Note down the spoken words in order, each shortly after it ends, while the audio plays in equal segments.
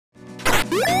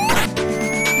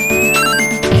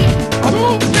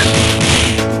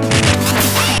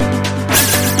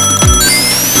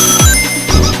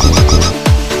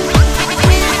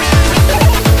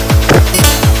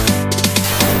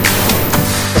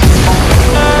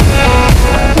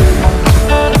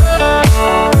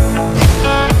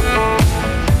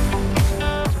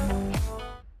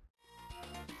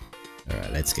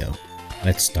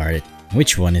get started.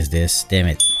 Which one is this? Damn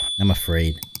it. I'm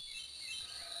afraid.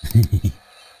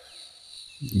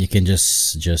 You can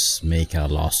just make a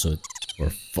lawsuit for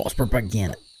false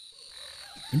propaganda.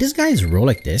 Did this guy's roll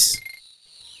like this?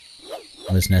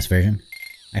 On this NES version?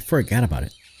 I forgot about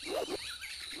it.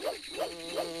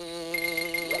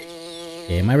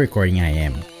 Okay, am I recording? I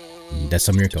am. That's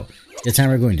a miracle. The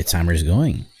timer going. The timer is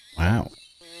going. Wow.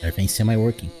 Everything's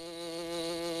semi-working.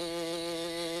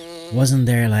 Wasn't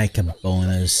there like a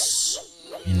bonus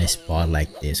in a spot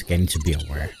like this? Okay, I need to be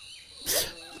aware.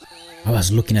 I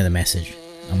was looking at the message.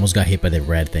 Almost got hit by the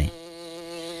red thing.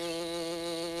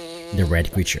 The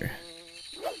red creature.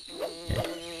 Okay.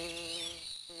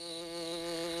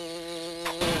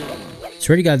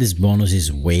 Swear to God, this bonus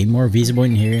is way more visible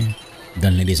in here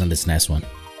than it is on this next one.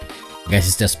 I guess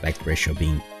it's the aspect ratio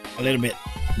being a little bit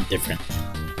different.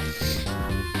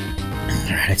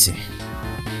 Alright, let's see.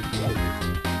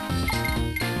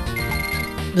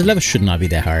 This level should not be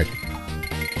that hard.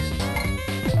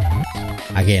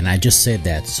 Again, I just said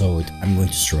that, so I'm going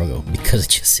to struggle because I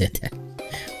just said that.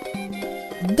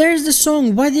 There's the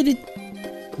song. Why did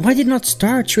it not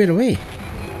start straight away?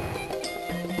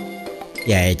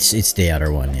 Yeah, it's the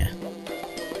other one, yeah.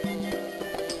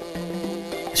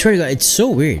 I swear to God, it's so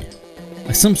weird.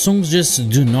 Like some songs just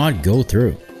do not go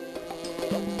through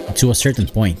to a certain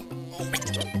point.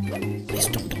 Please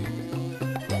don't.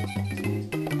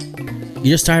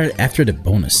 You just started after the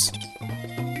bonus.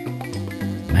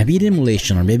 Maybe the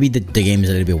emulation, or maybe the game is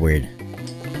a little bit weird.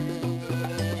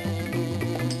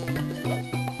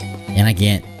 And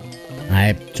again,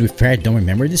 to be fair, I don't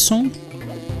remember this song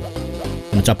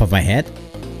on the top of my head.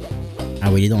 I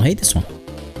really don't hate this one.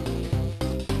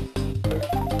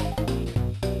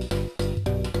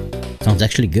 Sounds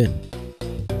actually good.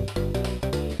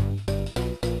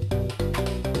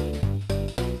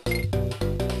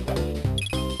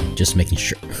 Just making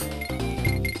sure.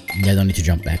 I don't need to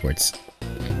jump backwards.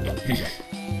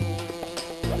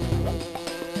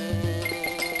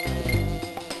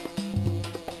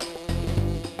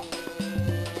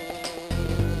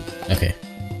 Okay.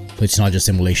 So it's not just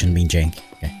simulation being jank.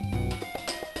 Okay.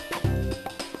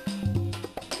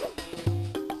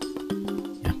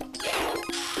 Yeah.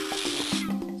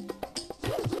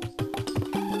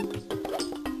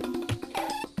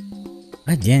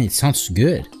 Again, it sounds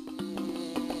good.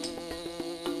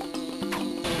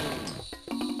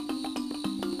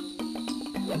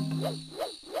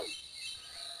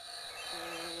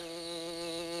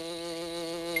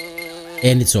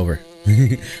 And it's over.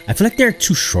 I feel like they're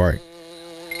too short.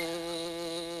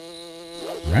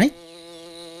 Right?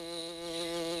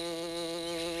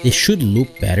 They should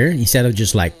loop better instead of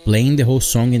just like playing the whole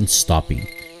song and stopping.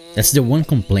 That's the one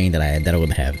complaint that I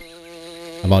would have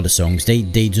about the songs. They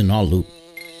do not loop.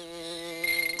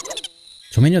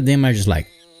 So many of them are just like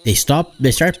they start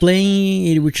playing,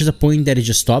 it reaches a point that it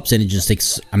just stops and it just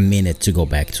takes a minute to go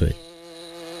back to it.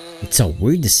 It's a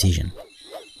weird decision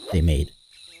they made.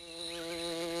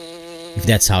 If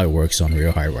that's how it works on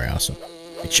real hardware also.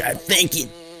 Which I think it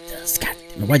does. God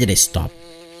damn it, why did I stop?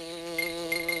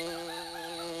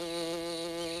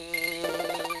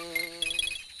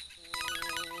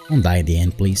 Don't die at the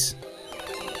end, please.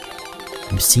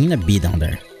 I'm seeing a bee down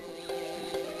there.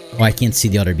 Oh, I can't see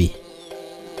the other bee.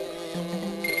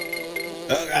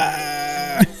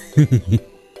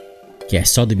 Okay, I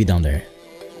saw the bee down there.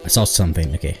 I saw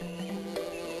something, okay.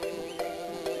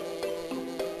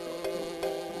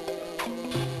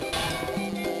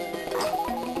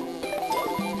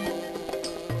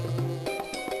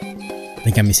 I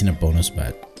think I'm missing a bonus,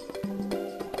 but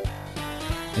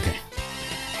okay.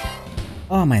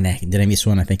 Oh, my neck. Did I miss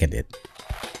one? I think I did.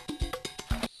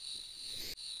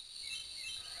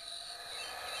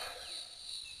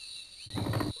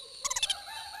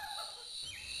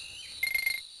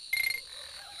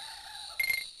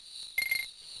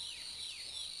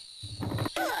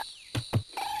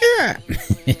 Yeah.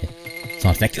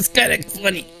 Sound effect is kind of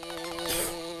funny.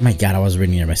 Oh my God, I was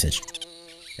reading your message.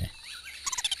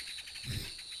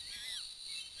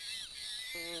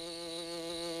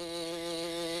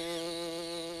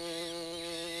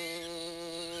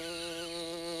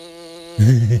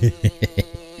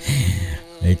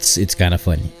 It's kind of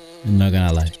funny. I'm not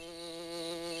gonna lie.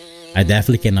 I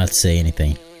definitely cannot say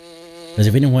anything because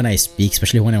even when I speak,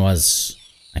 especially when I was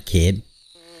a kid,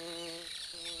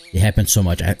 it happened so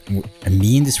much.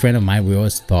 Me and this friend of mine, we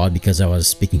always thought because I was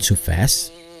speaking too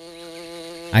fast,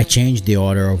 I changed the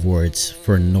order of words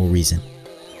for no reason.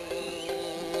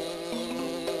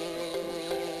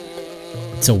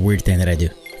 It's a weird thing that I do.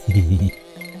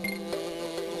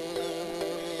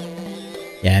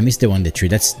 Yeah, I missed the one, the tree.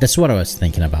 That's what I was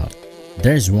thinking about.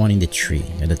 There's one in the tree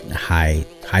at the high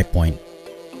point.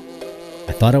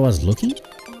 I thought I was looking.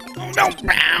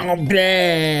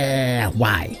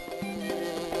 Why?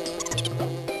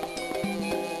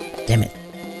 Damn it.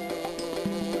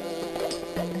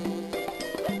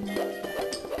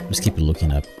 Just keep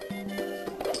looking up.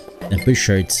 I'm pretty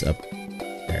sure it's up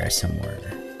there somewhere.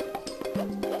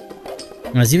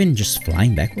 I was even just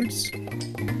flying backwards,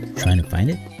 trying to find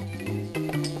it.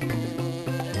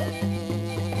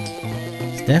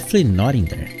 It's definitely not in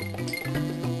there.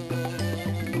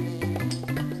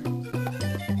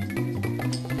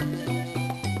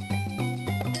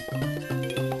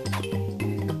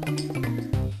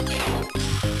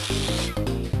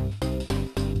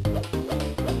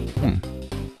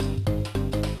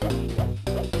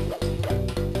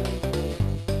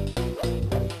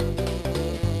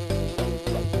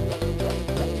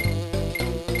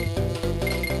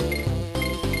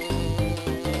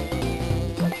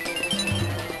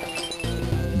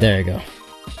 There you go.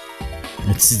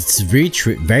 It's very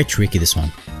tricky, this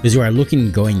one, because you are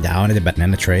looking going down at the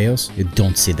banana trails. You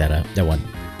don't see that one.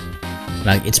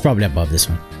 Like, it's probably above this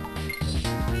one.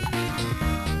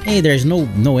 Hey, there's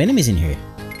no enemies in here.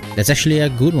 That's actually a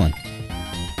good one.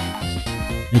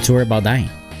 Need to worry about dying.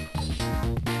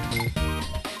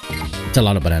 It's a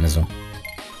lot of bananas though.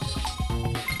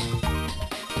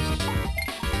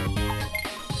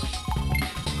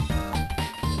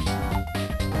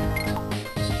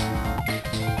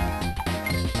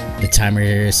 The timer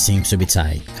here seems to be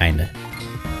tight, kinda.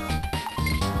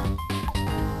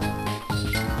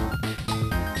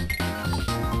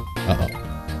 Uh-oh.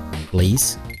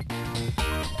 Please?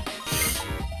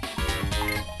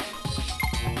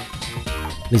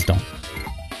 Please don't.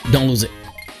 Don't lose it.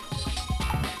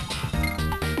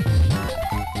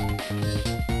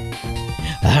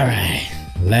 Alright.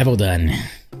 Level done.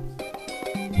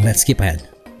 Let's skip ahead.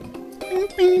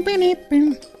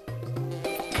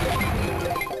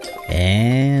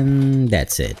 And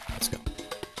that's it. Let's go.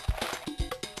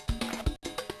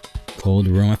 Cold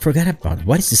room. I forgot about it.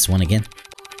 What is this one again?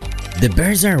 The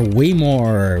bears are way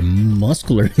more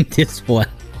muscular in this one.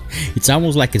 It's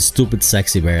almost like a stupid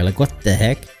sexy bear. Like, what the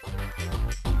heck?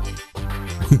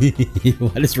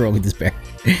 What is wrong with this bear?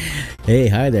 Hey,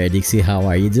 hi there, Dixie. How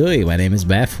are you doing? My name is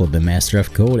Baffle, the master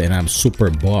of code, and I'm super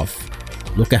buff.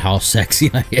 Look at how sexy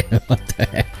I am. What the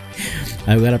heck?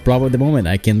 I've got a problem at the moment.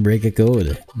 I can break a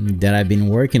code that I've been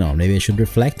working on. Maybe I should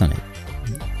reflect on it.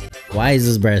 Why is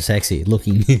this bear sexy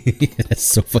looking? That's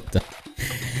so fucked up.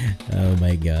 Oh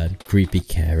my god. Creepy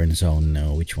caverns. Oh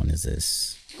no. Which one is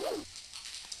this?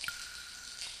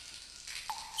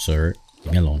 Sir,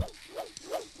 leave me alone.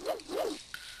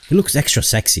 He looks extra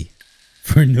sexy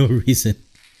for no reason.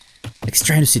 Like he's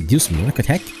trying to seduce me. What the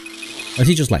heck? Or is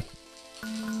he just like,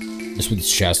 just with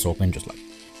his chest open, just like,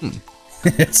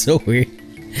 That's so weird.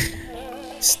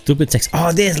 Stupid sex.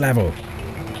 Oh, this level.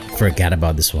 Forgot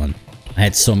about this one. I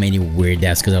had so many weird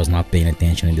deaths because I was not paying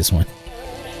attention in this one.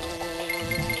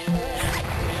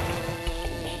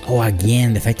 Oh,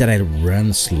 again, the fact that I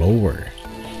run slower.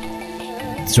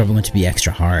 It's probably going to be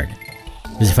extra hard.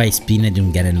 Because if I speed, I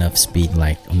don't get enough speed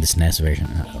like on this NES version.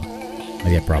 Uh-oh.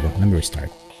 Maybe a problem. Let me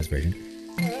restart this version.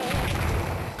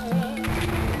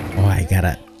 Oh, I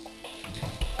gotta...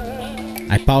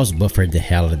 I pause buffered the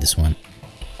hell out of this one.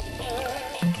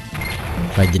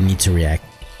 But I didn't need to react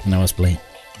when I was playing.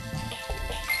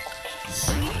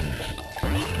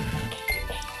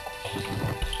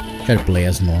 Try to play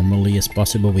as normally as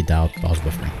possible without pause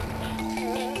buffering.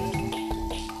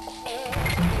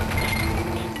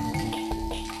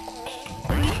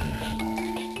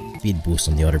 Speed boost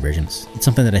on the other versions. It's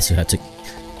something that I still have to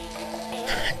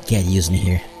get used to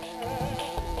here.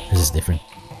 This is different.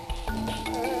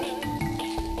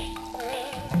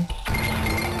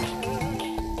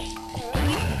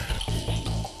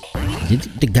 Did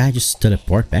the guy just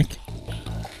teleport back?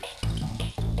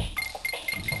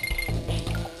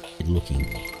 Looking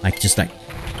like just like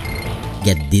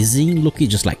get dizzy looking,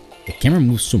 just like the camera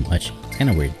moves so much. It's kind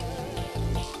of weird,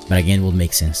 but again it will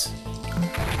make sense.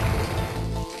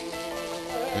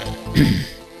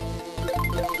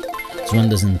 This one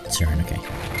doesn't turn. Okay,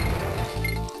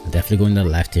 I'm definitely going to the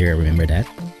left here. Remember that.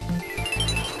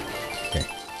 Okay.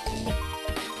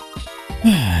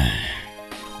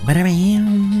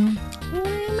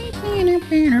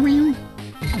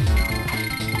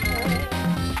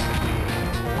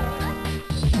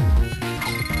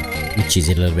 Cheese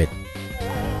it a little bit.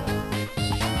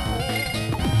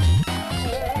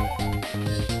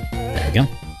 There we go.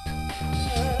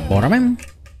 Bottom.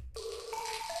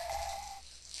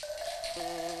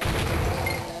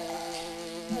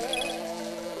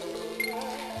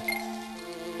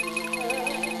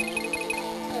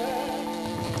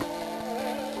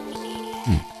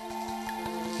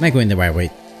 Am I going the right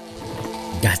way?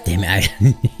 God damn it,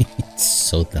 it's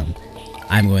so dumb.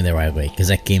 I'm going the right way because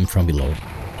I came from below.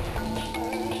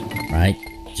 Right?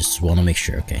 Just want to make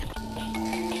sure, okay.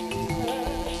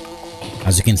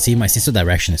 As you can see, my sense of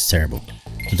direction is terrible.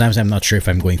 Sometimes I'm not sure if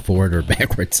I'm going forward or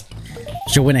backwards.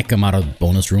 So when I come out of the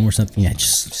bonus room or something, it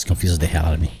just confuses the hell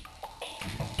out of me.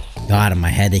 God, my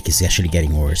headache is actually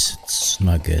getting worse. It's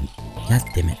not good. God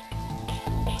damn it.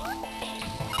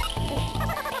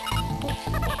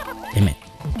 Damn it.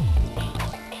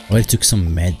 Well, I took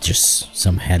some just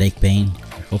some headache pain.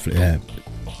 Hopefully,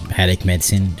 headache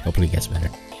medicine. Hopefully it gets better.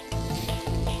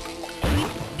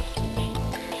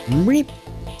 Reap.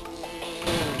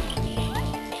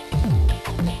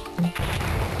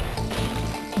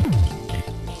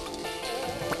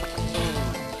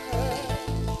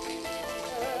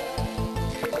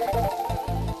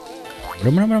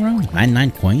 Run.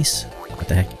 99 coins? What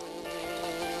the heck?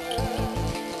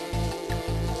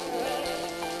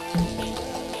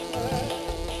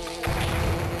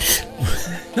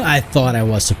 I thought I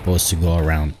was supposed to go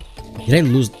around. Did I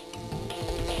lose?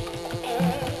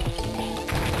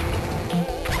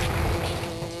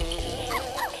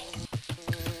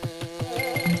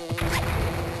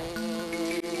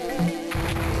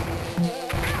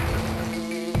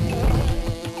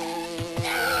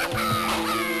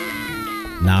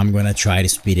 Now I'm gonna try to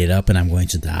speed it up and I'm going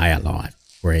to die a lot.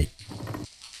 Great.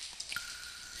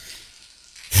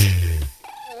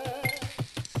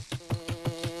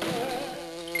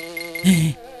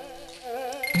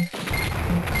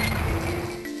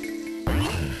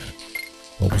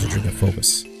 Focus, trigger,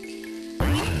 focus.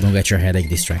 Don't get your headache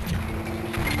distracted.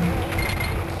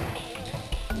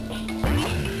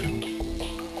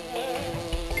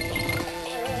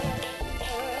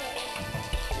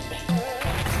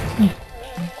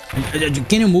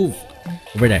 Can you move?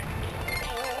 Over there.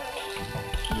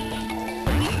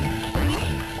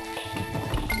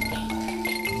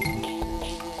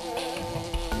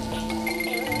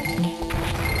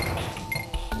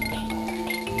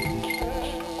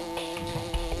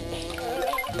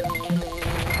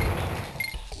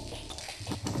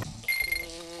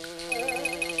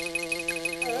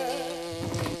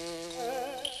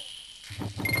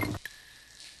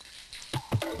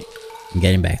 I'm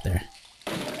getting back there.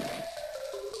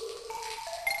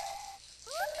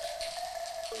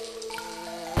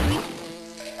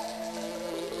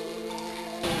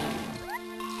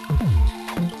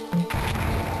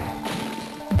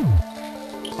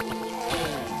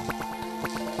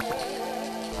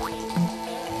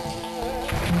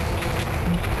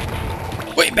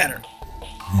 Way better.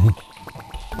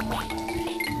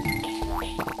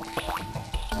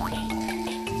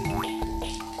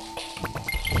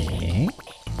 Okay.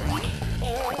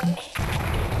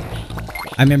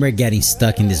 I remember getting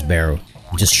stuck in this barrel,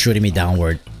 just shooting me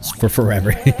downward for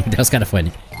forever. That was kind of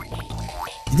funny.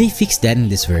 Did they fix that in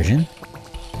this version?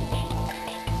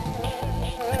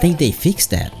 I think they fixed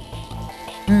that.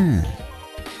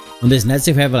 On this net,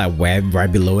 if you have like web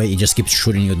right below it, it just keeps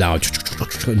shooting you down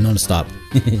non-stop.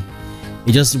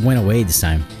 It just went away this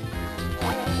time.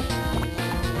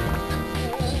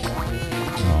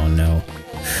 Oh no.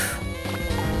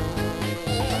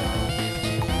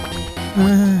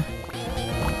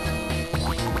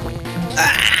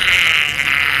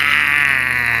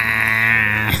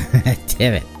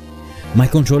 Damn it. My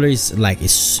controller is like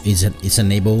it's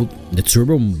enabled the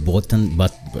turbo button,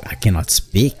 but I cannot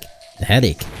speak. The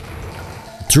headache.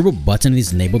 The turbo button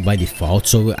is enabled by default,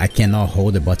 so I cannot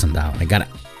hold the button down. I gotta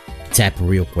tap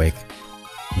real quick.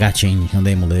 Gotta change on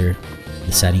the emulator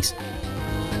the settings.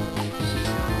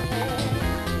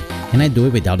 Can I do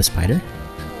it without the spider?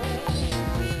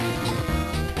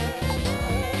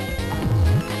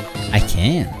 I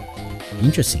can.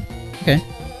 Interesting. Okay.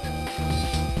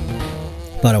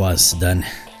 Thought I was done.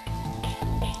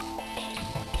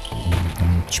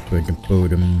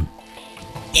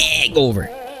 Yeah, go over.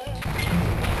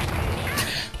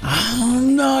 Oh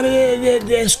no,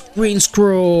 the screen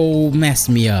scroll messed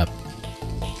me up.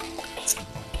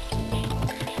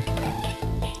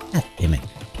 God damn it.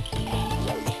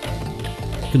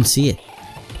 Couldn't see it.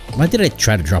 Why did I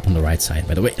try to drop on the right side,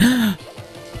 by the way?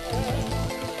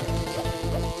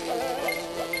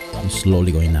 I'm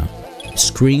slowly going now.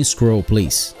 Screen scroll,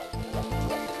 please.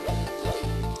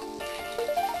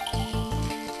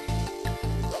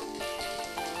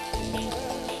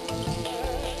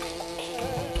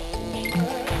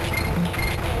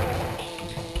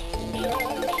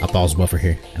 I'll pause buffer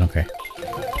here. I don't care.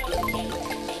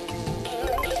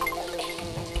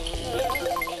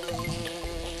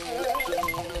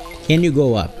 Can you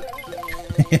go up?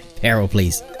 Arrow,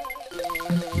 please.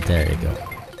 There you go.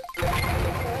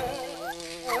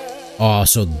 Oh,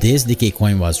 so this decay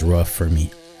coin was rough for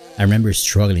me. I remember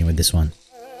struggling with this one.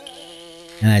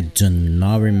 And I do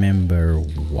not remember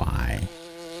why.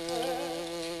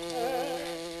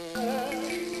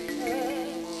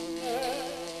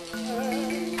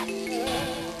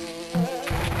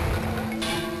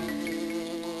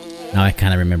 Now I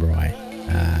kind of remember why.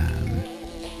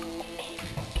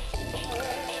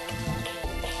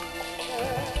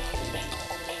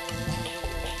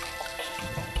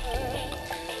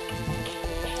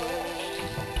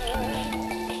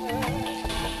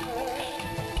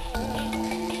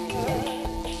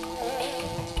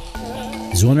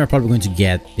 This one we're probably going to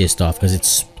get pissed off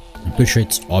because I'm pretty sure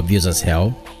it's obvious as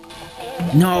hell.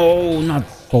 No, not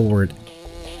forward.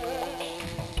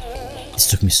 This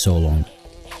took me so long.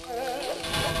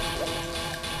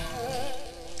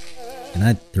 Can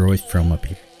I throw it from up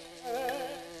here?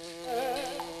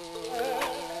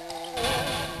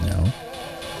 No.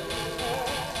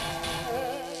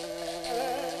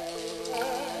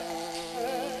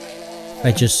 If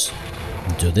I just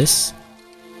do this.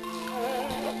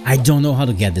 I don't know how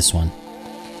to get this one.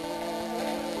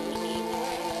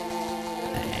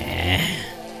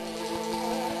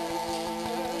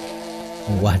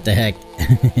 What the heck?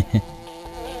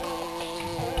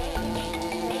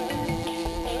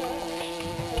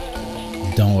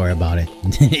 Don't worry about it.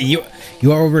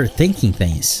 you are overthinking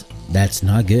things. That's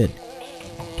not good.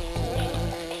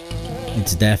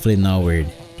 It's definitely not weird.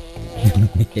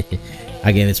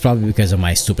 Again, it's probably because of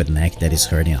my stupid neck that is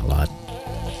hurting a lot.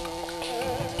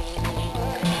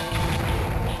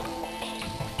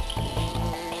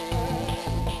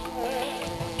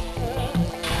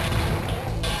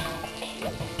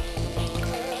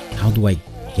 How do I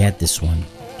get this one?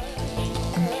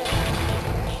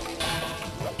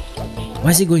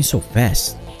 Why is it going so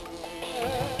fast?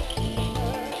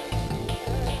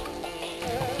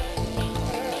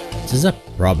 This is a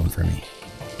problem for me.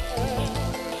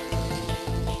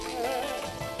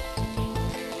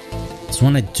 This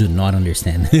one I do not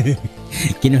understand.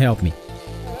 Can you help me?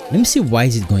 Let me see, why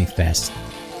is it going fast?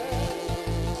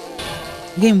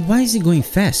 Again, why is it going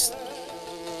fast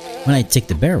when I take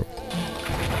the barrel?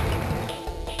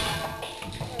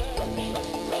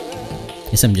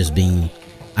 Guess I'm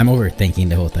overthinking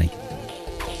the whole thing.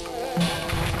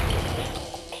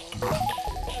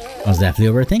 I was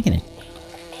definitely overthinking it.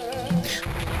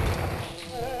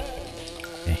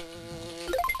 Okay.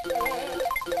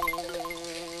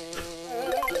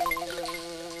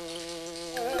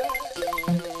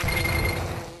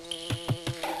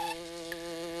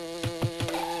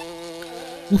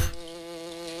 Oof.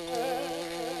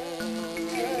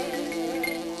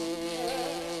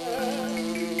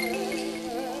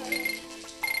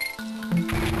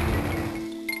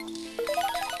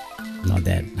 Not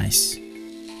dead. Nice.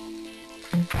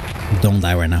 Don't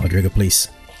die right now, Rodrigo, please.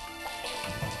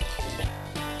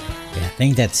 Yeah, I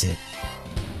think that's it.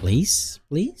 Please?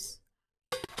 Please?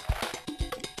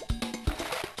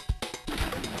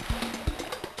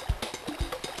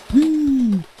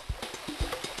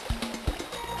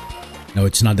 No,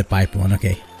 it's not the pipe one.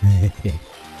 Okay.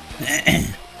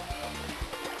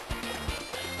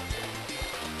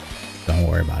 Don't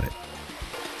worry about it.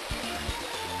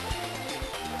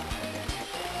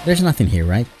 There's nothing here,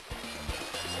 right?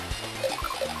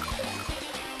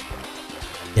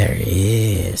 There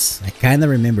is. I kind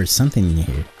of remember something in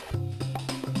here.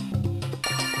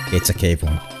 It's a cave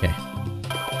one. Okay.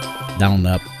 Down,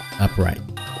 up, right.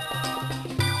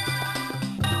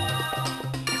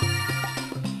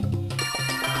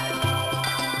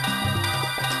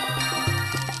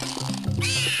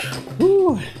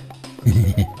 Woo.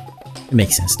 It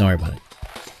makes sense. Don't worry about it.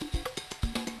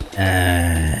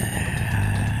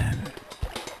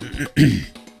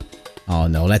 Oh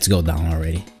no, let's go down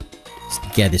already. Let's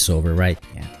get this over, right?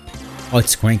 Yeah. Oh,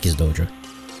 it's Cranky's dojo.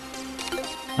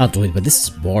 I'll do it, but this is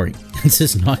boring. This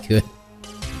is not good.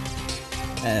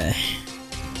 At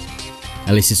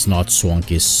least it's not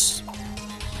Swanky's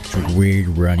weird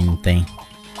running thing.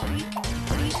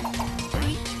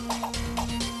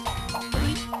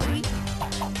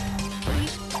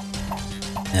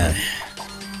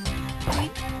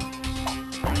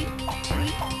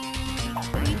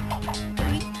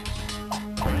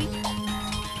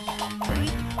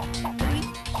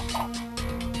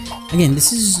 Again,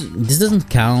 this doesn't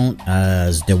count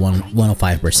as the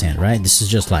 105%, right? This is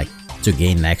just like to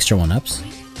gain extra 1-ups,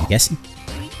 I'm guessing.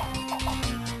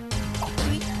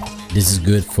 This is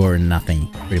good for nothing,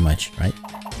 pretty much, right?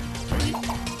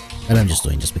 But I'm just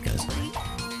doing just because.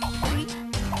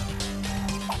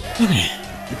 Okay.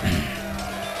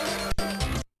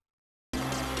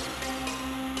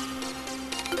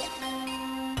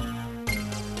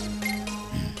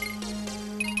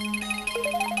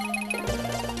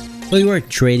 So you are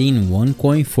trading 1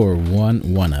 coin for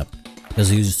 1 up. Because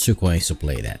you use 2 coins to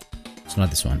play that. It's not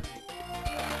this one.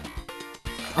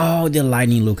 Oh, the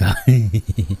lightning lookout.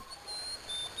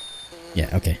 Yeah,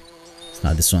 okay. It's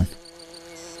not this one.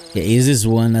 Yeah, is this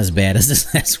one as bad as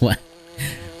this last one?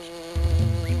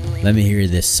 Let me hear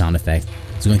this sound effect.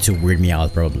 It's going to weird me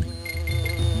out probably.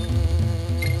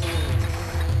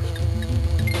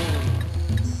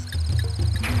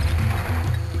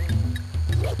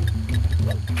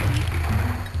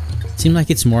 Seems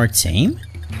like it's more tame.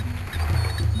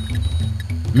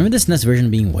 Remember this NES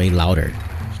version being way louder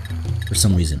for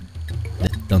some reason. The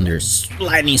thunder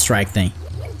lightning strike thing.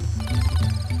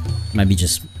 Might be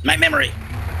just my memory.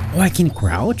 Oh, I can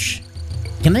crouch?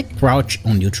 Can I crouch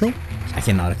on neutral? I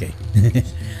cannot, okay.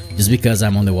 Just because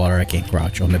I'm on the water, I can't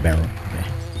crouch on the barrel. Okay.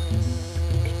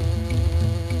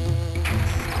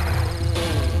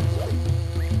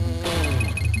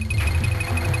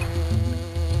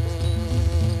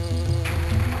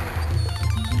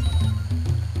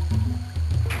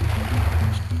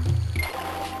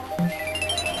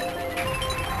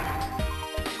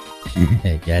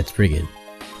 Yeah, it's pretty good.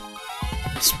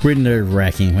 It's pretty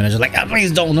nerve-wracking when I just like, oh,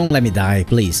 please don't let me die,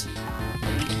 please.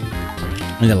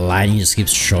 And the lighting just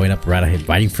keeps showing up right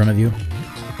in front of you.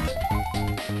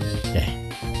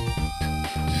 Okay.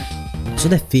 So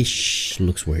that fish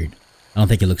looks weird. I don't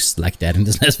think it looks like that in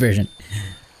this last version.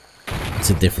 It's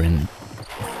a different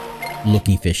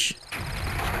looking fish.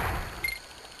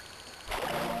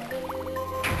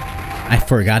 I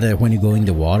forgot that when you go in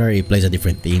the water, it plays a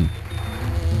different theme.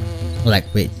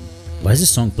 Like, wait, why is this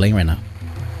song playing right now?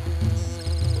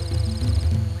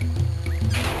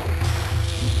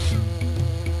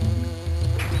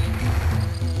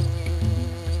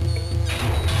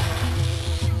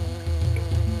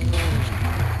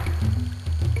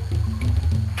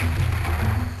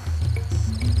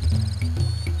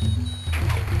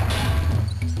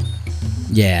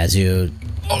 Yeah, as you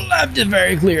left it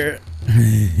very clear.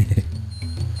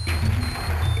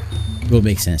 Will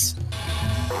make sense.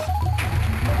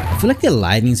 I feel like the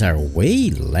lightnings are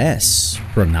way less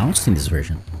pronounced in this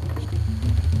version.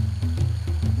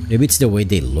 Maybe it's the way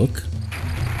they look.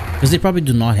 Because they probably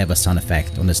do not have a sound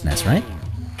effect on this NES, right?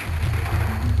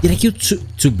 Did I kill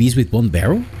two bees with 1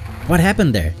 barrel? What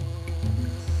happened there?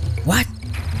 What?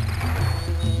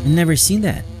 I've never seen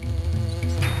that.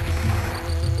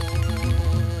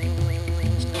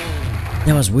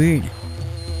 That was weird.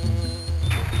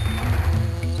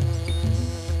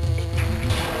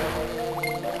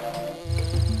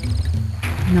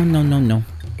 No.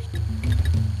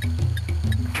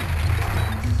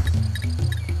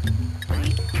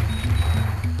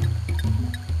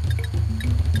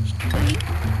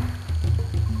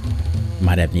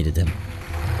 Might have needed them.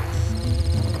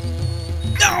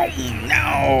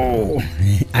 No!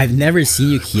 I've never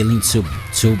seen you killing two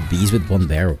bees with 1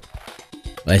 barrel.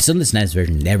 Well, I still in this NES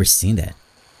version, never seen that.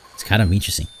 It's kind of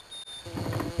interesting.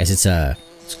 Guess it's a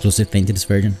exclusive thing to this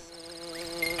version.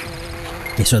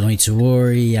 Okay, so I don't need to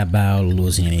worry about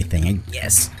losing anything, I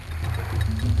guess.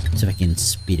 See if I can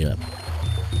speed it up.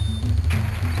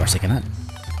 Of course I cannot.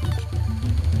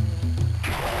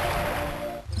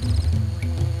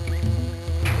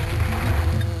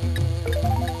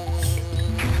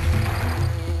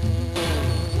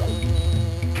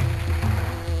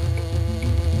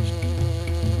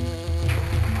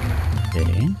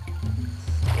 Okay.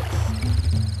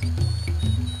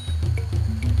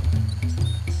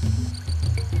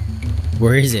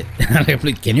 Where is it?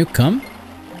 Can you come?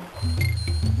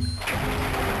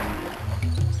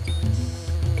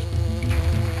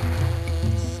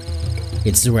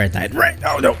 It's where I died. Right.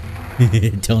 Oh no.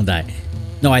 Don't die.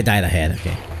 No, I died ahead.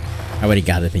 Okay. I already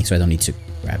got the thing, so I don't need to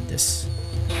grab this.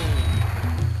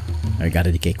 I got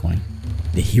a decay coin.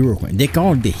 The hero coin. They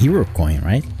call it the hero coin,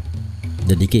 right?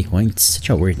 The decay coin. It's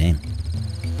such a weird name.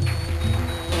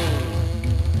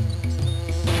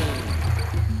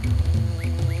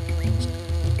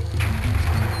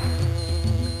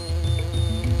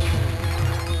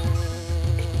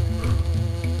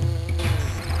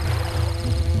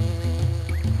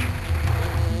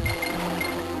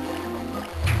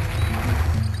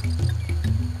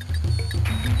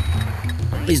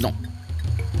 Please don't.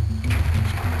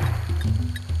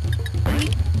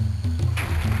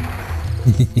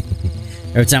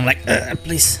 Every time I'm like,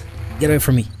 please, get away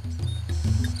from me.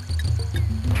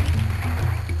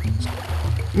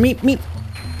 Meep.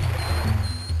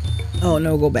 Oh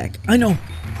no, go back. I know.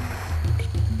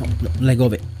 No, let go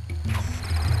of it.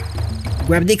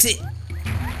 Grab Dixie.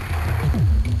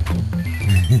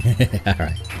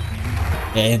 Alright.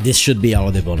 And this should be all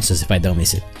of the bonuses if I don't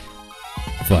miss it.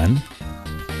 Fun.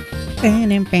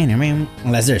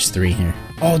 Unless there's 3 here.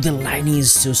 Oh, the lightning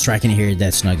is still striking here.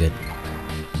 That's not good.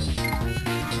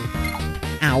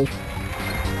 Ow.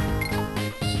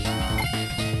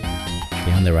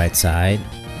 Okay, on the right side.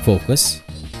 Focus.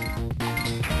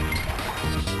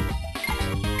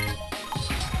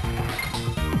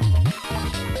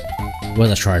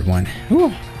 Was a short one. Whew.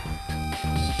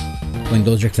 When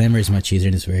Ghost Reclaimer is much easier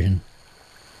in this version.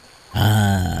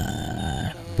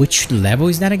 Which level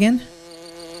is that again?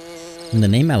 From the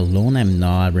name alone, I'm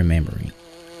not remembering.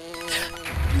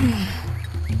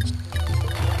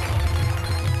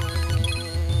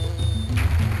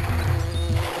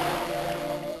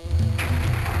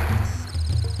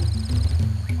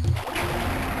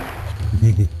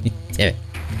 Damn it.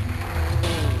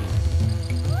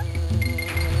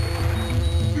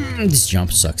 This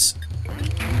jump sucks.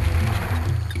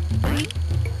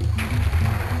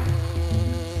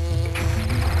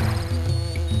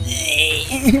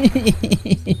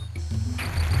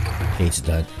 Okay, it's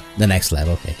done. The next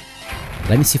level, okay.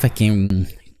 Let me see if I can...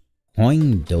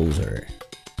 Coin Dozer.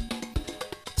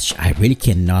 I really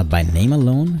cannot by name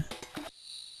alone.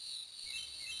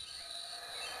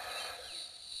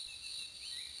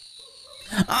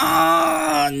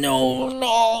 Ah, no.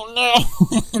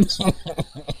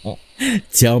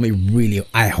 Tell me really,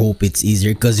 I hope it's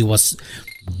easier because it was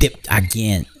dipped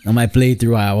again. On my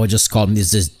playthrough, I will just call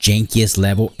this the jankiest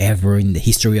level ever in the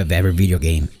history of every video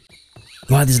game.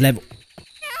 God, this level...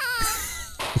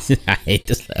 I hate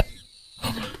this level.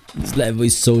 This level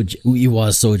is so... It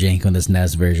was so janky on the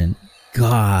SNES version.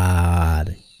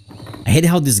 God. I hate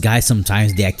how these guys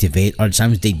sometimes they activate, other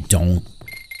times they don't.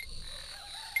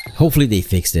 Hopefully they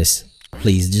fix this.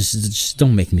 Please, just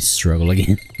don't make me struggle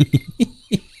again.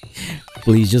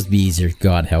 Please, just be easier.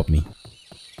 God help me.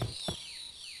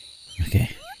 Okay.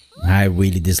 I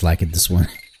really disliked this one.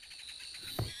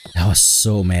 I was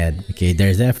so mad. Okay,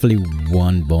 there's definitely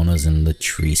one bonus in the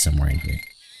tree somewhere in here.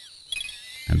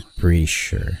 I'm pretty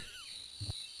sure.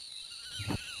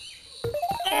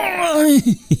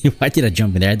 Why did I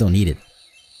jump in there? I don't need it.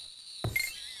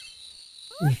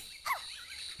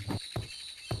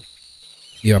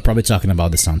 You're probably talking about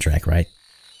the soundtrack, right?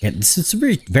 Yeah, this is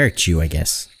very chill, I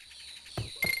guess.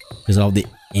 Because all the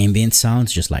ambient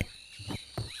sounds, just like,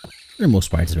 for the most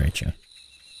part, it's very chill.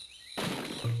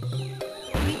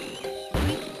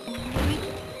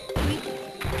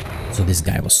 So this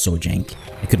guy was so jank.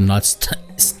 I could not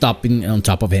stop on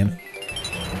top of him.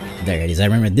 There it is. I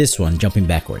remember this one jumping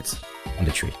backwards on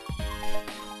the tree.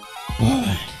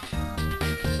 Oh.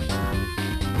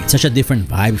 It's such a different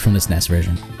vibe from the SNES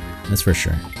version. That's for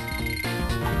sure.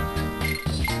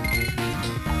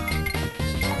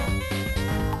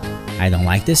 I don't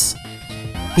like this.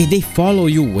 Hey, they follow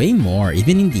you way more,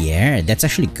 even in the air. That's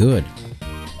actually good.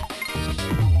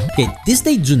 Okay, this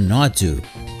they do not do.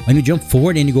 When you jump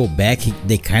forward and you go back,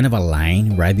 they kind of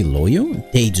align right below you.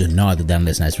 They do not do that in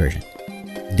this nice version.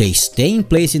 They stay in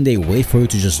place and they wait for you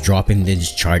to just drop and then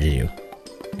just charge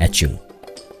at you.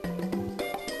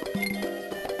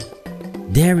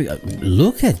 There we go.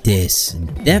 Look at this.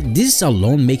 This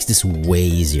alone makes this way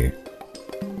easier.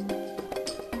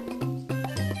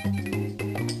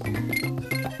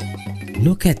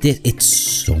 Look at this. It's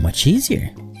so much easier.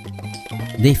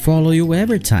 They follow you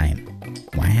every time.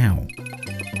 Wow.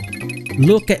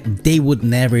 Look at... They would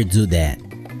never do that.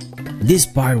 This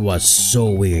part was so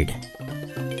weird.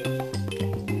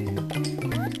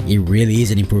 It really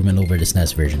is an improvement over the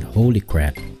SNES version. Holy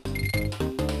crap.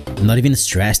 I'm not even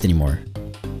stressed anymore.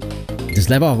 This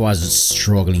level was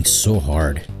struggling so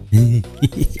hard.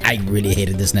 I really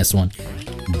hated this next one.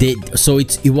 So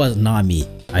it was not me.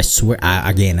 I swear,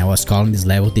 again, I was calling this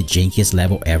level the jankiest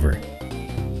level ever.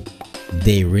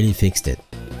 They really fixed it.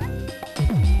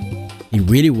 It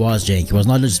really was janky. It was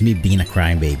not just me being a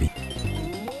crying baby.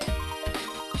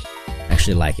 I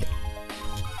actually like it.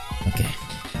 Okay.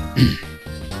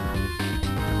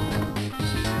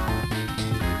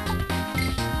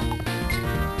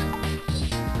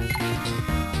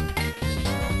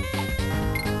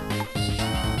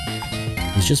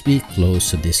 Let's just be close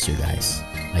to these two guys.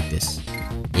 Like this.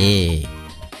 Hey.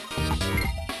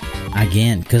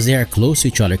 Again, because they are close to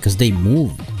each other, because they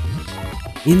move.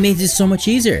 It makes it so much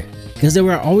easier. Because they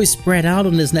were always spread out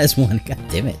on this next one. God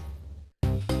damn it.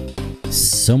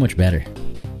 So much better.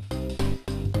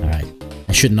 Alright.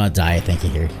 I should not die, I think,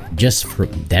 here. Just for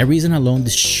that reason alone,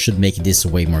 this should make this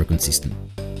way more consistent.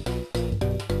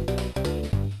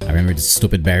 I remember the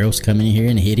stupid barrels coming in here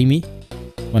and hitting me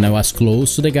when I was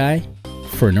close to the guy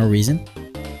for no reason.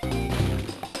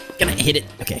 Can I hit it?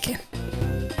 Okay, I can.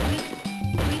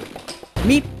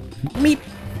 Meep! Meep!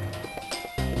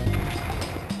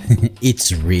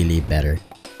 It's really better.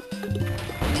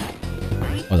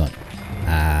 Hold on.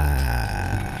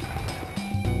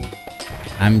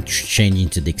 I'm changing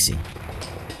to Dixie.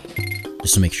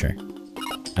 Just to make sure.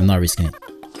 I'm not risking it.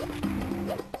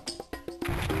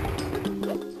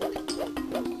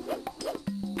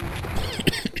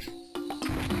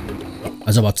 I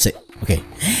was about to say, okay.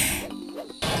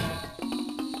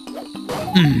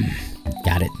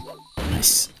 Got it.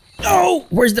 Nice. Oh,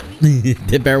 where's the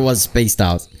the barrel was spaced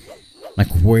out. Like,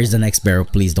 where's the next barrel?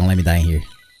 Please don't let me die here.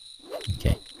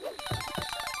 Okay.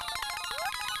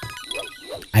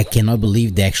 I cannot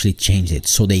believe they actually changed it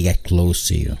so they get close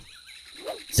to you.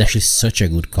 It's actually such a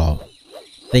good call.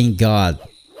 Thank God.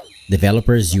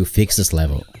 Developers, you fixed this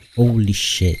level. Holy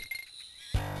shit.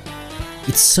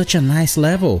 It's such a nice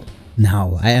level.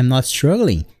 Now I am not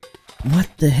struggling. What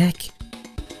the heck?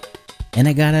 And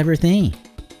I got everything.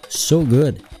 So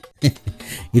good.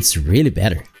 It's really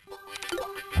better.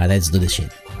 Alright, let's do this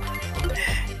shit.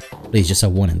 Please, just a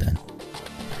one and done.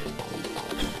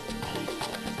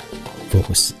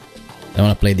 Focus. I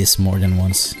want to play this more than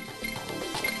once.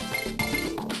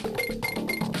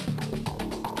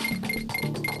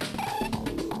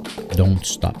 Don't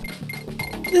stop.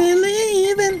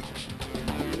 Believing.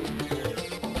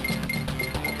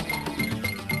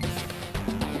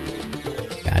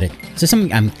 Got it. So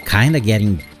I'm kind of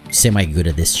getting semi-good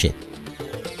at this shit.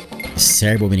 It's a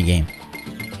terrible minigame.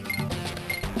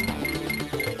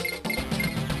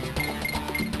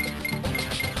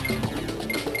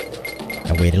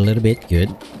 I waited a little bit, good.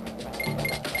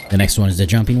 The next one is the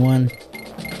jumping one.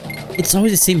 It's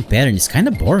always the same pattern, it's kind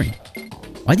of boring.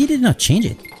 Why did it not change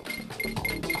it?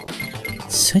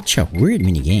 Such a weird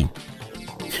minigame.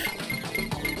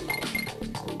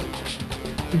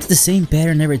 It's the same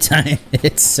pattern every time.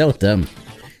 It's so dumb.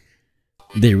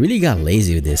 They really got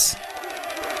lazy with this.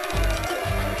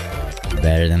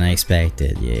 Better than I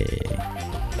expected, yeah.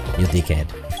 You dickhead.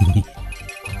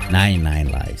 99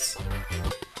 lives.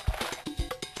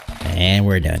 And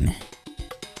we're done.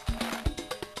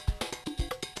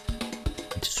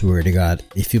 I swear to God,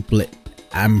 if you play...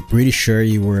 I'm pretty sure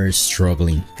you were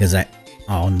struggling, because I...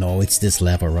 Oh no, it's this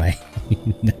level, right?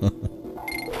 No.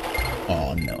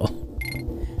 Oh no.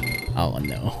 Oh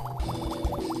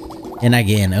no. And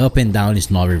again, up and down is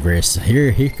not reversed.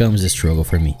 Here comes the struggle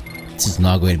for me. This is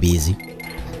not going to be easy.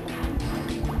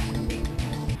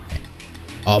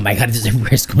 Oh my God, this is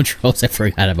reverse controls. I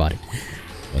forgot about it.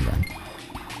 Hold on.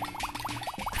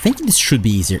 I think this should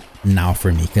be easier now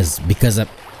for me because I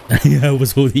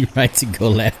was holding right to go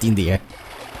left in the air.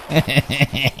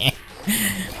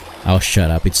 Oh,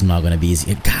 shut up. It's not gonna be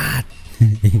easy. God.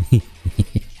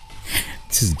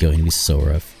 This is going to be so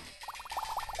rough.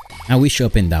 I wish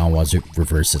up and down was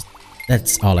reversed.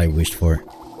 That's all I wished for.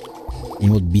 It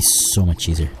would be so much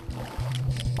easier.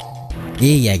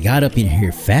 Hey, I got up in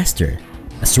here faster.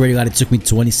 I swear to God, it took me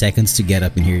 20 seconds to get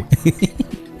up in here.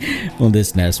 On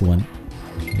this next one.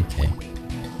 Okay.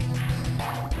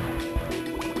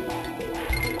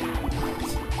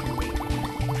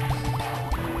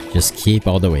 Just keep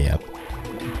all the way up.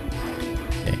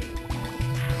 Okay.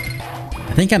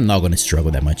 I think I'm not gonna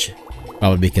struggle that much.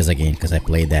 Probably because I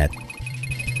played that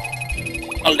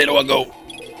a little ago.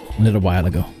 A little while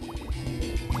ago.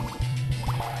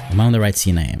 I'm on the right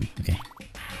scene, I am. Okay.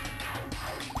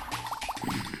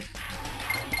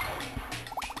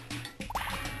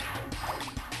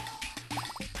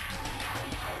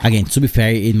 Again, to be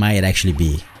fair, it might actually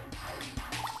be.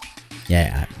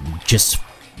 Yeah, just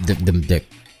the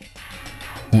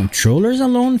controllers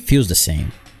alone feels the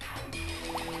same.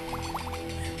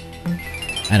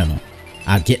 I don't know.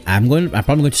 I'm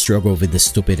probably going to struggle with the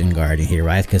stupid Engard in here,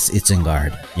 right? Because it's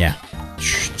Engard. Yeah.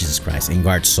 Jesus Christ,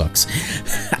 Engard sucks.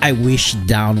 I wish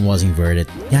down was inverted.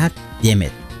 God damn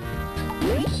it.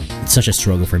 It's such a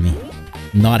struggle for me.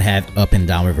 Not have up and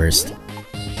down reversed.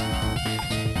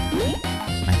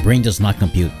 My brain does not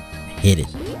compute. I hate it.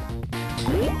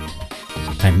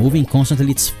 If I'm moving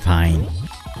constantly, it's fine.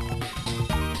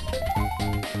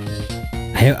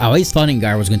 I always thought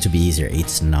Engard was going to be easier.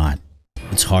 It's not.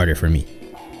 It's harder for me.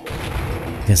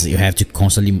 Because you have to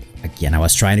constantly... Again, I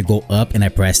was trying to go up and I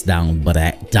pressed down, but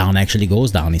down actually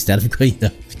goes down instead of going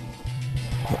up.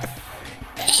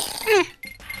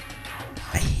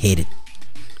 I hate it.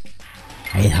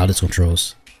 I hate how this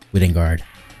controls with Engard.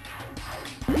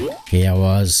 Okay, I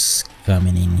was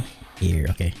coming in here.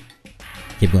 Okay.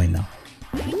 Keep going now.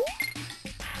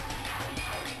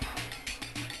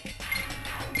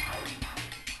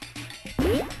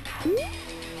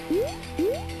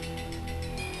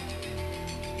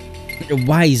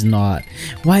 Why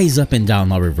is up and down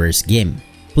not reverse? Game,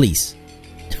 please.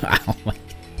 Oh my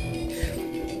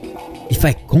God. If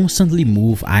I constantly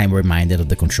move, I am reminded of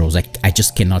the controls. I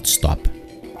just cannot stop.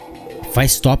 If I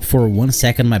stop for 1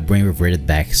 second, my brain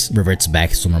reverts back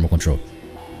to normal control.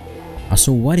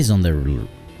 Also, what is on the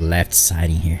left side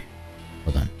in here?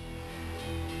 Hold on.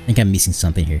 I think I'm missing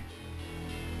something here.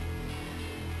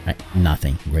 Right,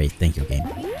 nothing. Great, thank you, game.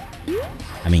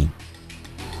 I mean,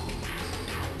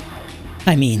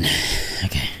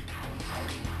 okay.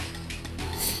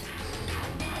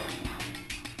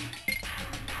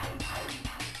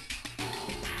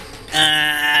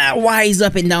 Why is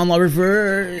up and down not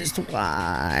reversed?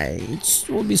 Why? It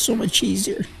will be so much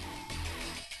easier.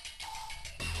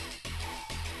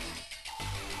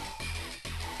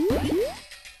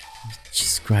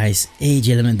 Jesus Christ, age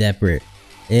element dapper.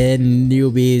 And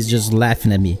newbie is just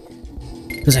laughing at me.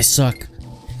 Because I suck.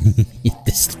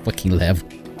 This fucking level.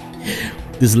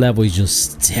 This level is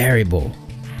just terrible.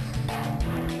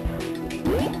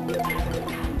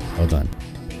 Hold on.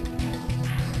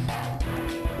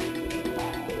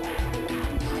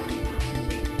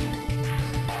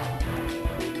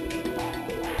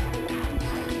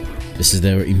 This is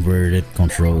the inverted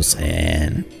controls,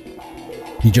 and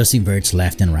he just inverts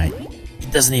left and right.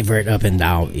 It doesn't invert up and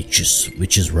down, which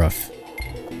is rough.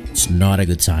 It's not a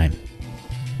good time.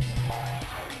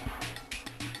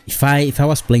 If I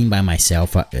was playing by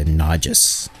myself and not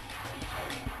just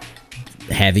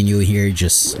having you here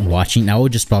just watching, I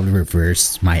would just probably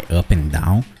reverse my up and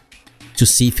down to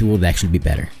see if it would actually be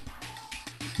better.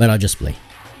 But I'll just play.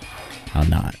 I'll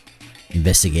not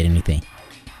investigate anything.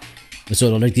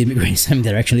 So don't give me grace. I'm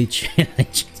directionally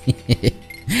challenged.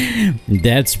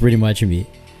 That's pretty much me.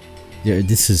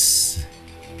 This is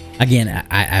again.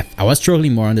 I was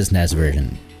struggling more on this NES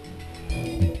version,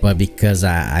 but because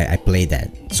I played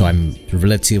that, so I'm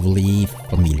relatively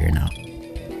familiar now.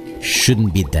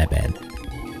 Shouldn't be that bad.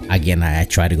 Again, I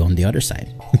try to go on the other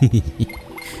side.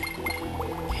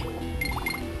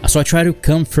 So I try to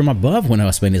come from above when I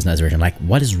was playing this NES version. Like,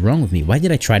 what is wrong with me? Why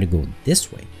did I try to go this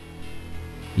way?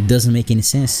 It doesn't make any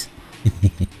sense.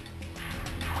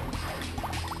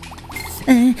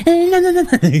 No.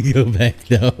 Go back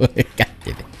though. God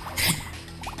damn it.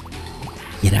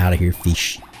 Get out of here,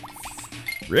 fish.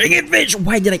 Bring it, fish!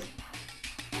 Why did I...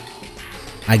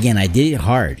 Again, I did it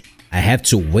hard. I have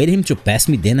to wait him to pass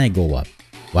me, then I go up.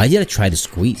 Why did I try to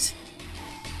squeeze?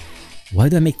 Why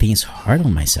do I make things hard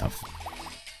on myself?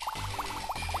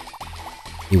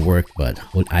 It worked, but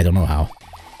I don't know how.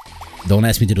 Don't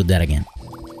ask me to do that again.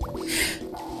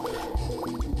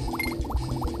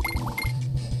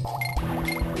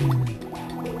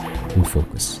 Full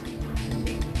focus.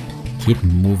 Keep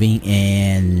moving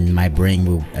and my brain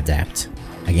will adapt.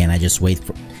 Again, I just wait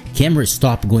for... Camera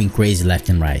stop going crazy left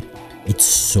and right. It's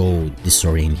so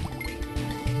disorienting.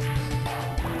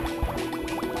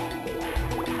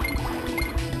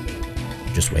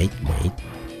 Just wait.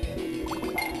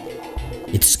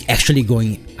 It's actually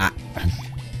going...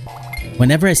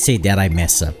 Whenever I say that, I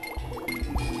mess up.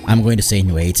 I'm going to say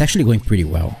anyway, it's actually going pretty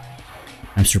well.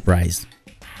 I'm surprised.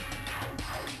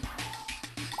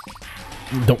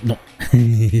 Don't.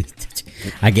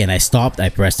 Again, I stopped, I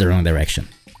pressed the wrong direction.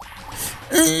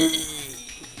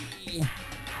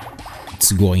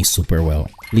 It's going super well.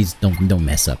 Please don't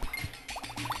mess up.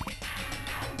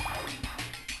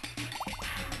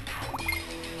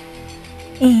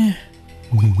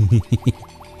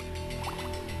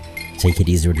 Take it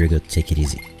easy, Rodrigo. Take it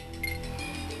easy.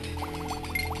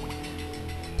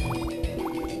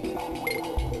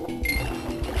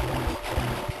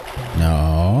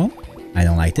 No, I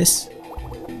don't like this.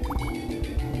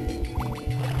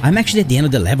 I'm actually at the end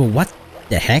of the level. What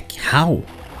the heck? How?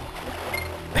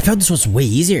 I felt this was way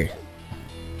easier.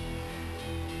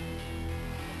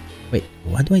 Wait,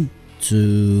 what do I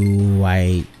do?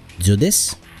 I do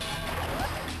this?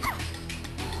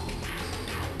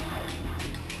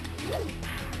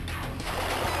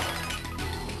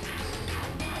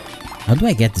 How do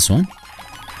I get this one?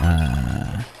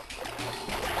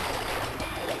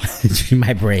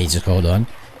 My brain, just hold on.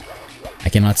 I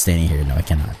cannot stay in here. No, I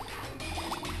cannot.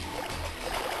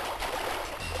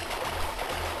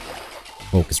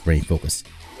 Focus, brain, focus.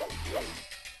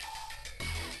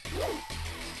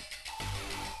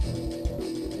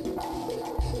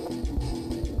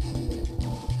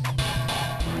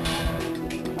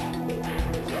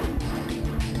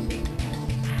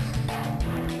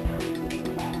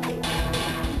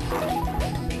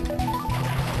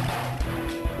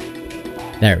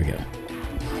 There we go.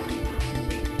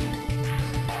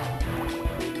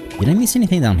 Did I miss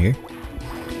anything down here?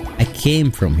 I came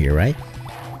from here, right?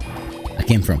 I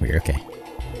came from here, okay.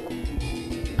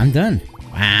 I'm done.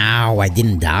 Wow, I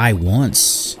didn't die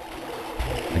once.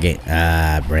 Okay,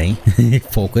 brain.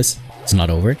 Focus. It's not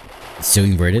over. It's still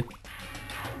inverted.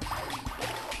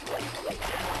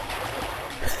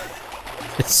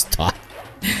 Stop.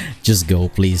 Just go,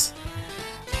 please.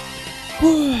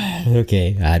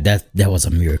 Okay, that was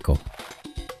a miracle.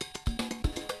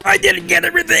 I didn't get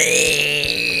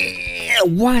everything.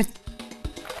 What?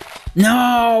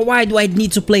 No, why do I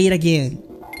need to play it again?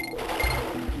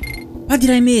 What did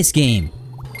I miss, game?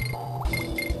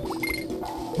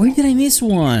 Where did I miss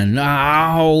one?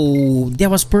 Oh, that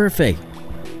was perfect.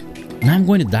 Now I'm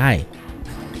going to die.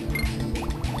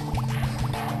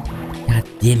 God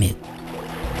damn it.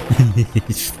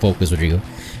 Focus, Rodrigo.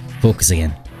 Focus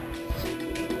again.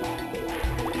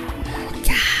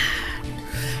 God.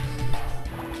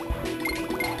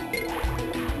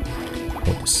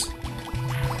 Focus.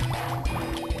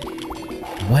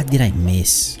 What did I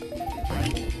miss?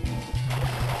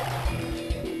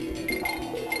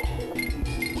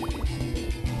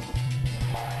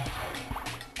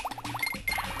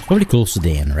 Probably close to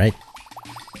the end, right?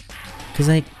 Because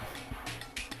I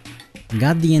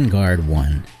got the end guard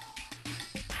one.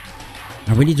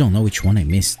 I really don't know which one I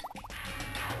missed.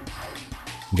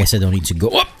 Guess I don't need to go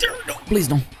up there. No, please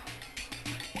don't.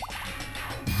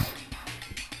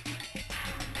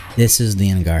 This is the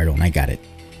end guard one. I got it.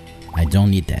 I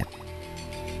don't need that.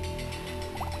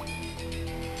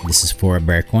 This is for a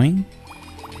bear coin.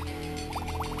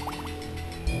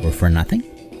 Or for nothing.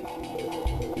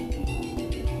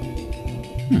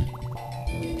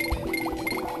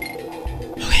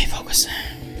 Okay, focus.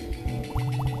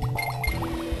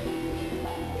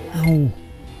 Ow.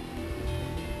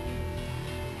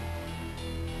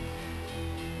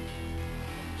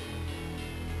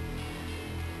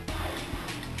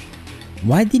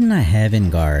 Why didn't I have in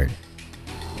guard?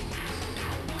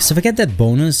 So if I get that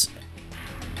bonus,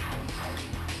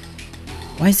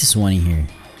 why is this one in here?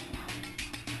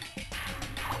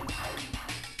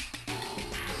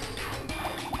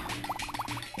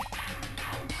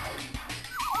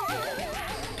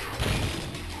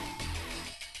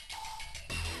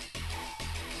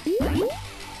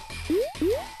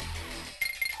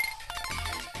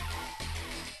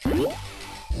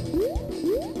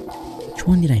 Which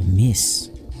one did I miss?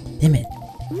 Damn it.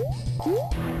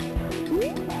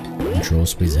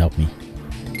 Controls, please help me.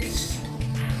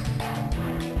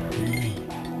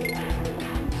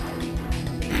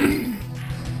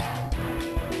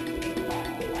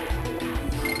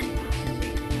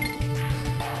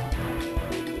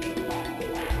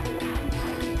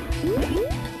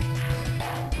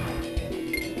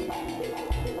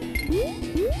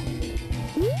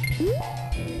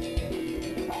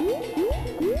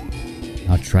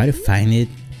 I'll try to find it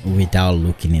without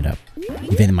looking it up,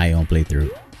 even in my own playthrough.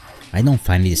 If I don't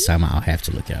find it this time, I'll have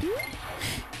to look it up.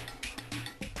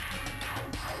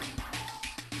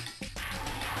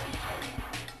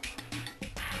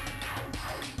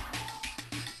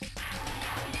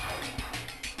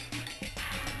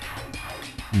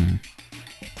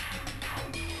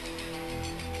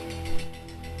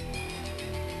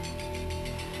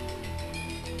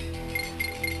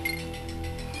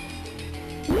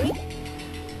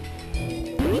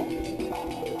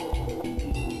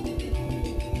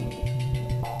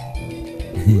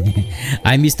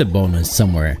 I missed a bonus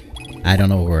somewhere. I don't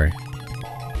know where.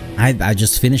 I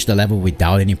just finished the level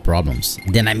without any problems.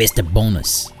 Then I missed a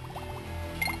bonus.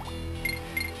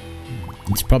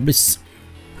 It's probably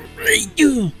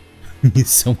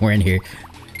somewhere in here.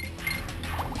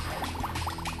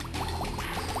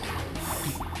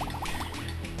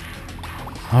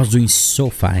 I was doing so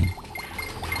fine.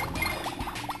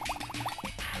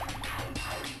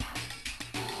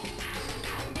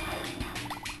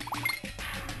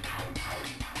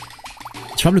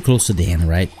 It's probably close to the end,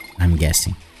 right? I'm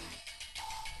guessing.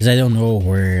 Because I don't know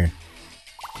where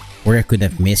I could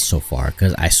have missed so far.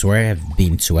 Because I swear I have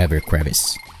been to every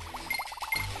crevice.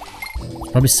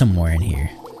 Probably somewhere in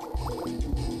here.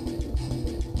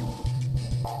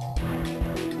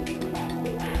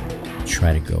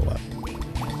 Try to go up.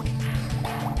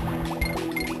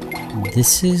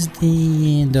 This is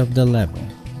the end of the level.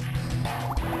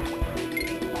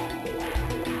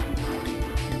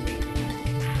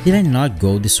 Did I not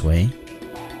go this way?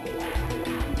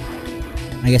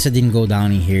 I guess I didn't go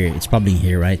down in here. It's probably in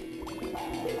here, right?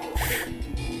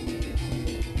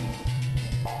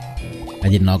 I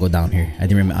did not go down here. I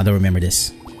don't remember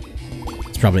this.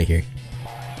 It's probably here.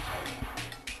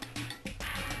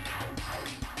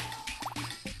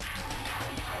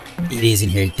 It is in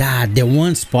here. God, the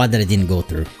one spot that I didn't go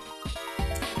through.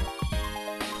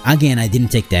 Again, I didn't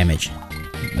take damage.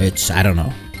 I don't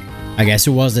know. I guess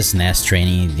it was this nest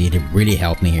training. It really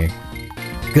helped me here.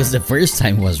 Because the first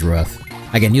time was rough.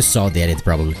 Again, you saw the edit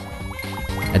probably.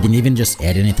 I didn't even just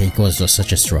edit anything because it was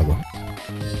such a struggle.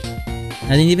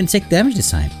 I didn't even take damage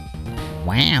this time.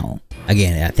 Wow.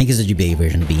 Again, I think it's the GBA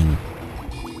version being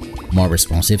more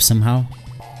responsive somehow.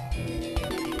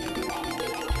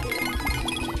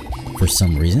 For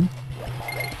some reason.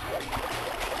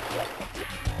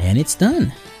 And it's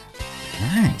done.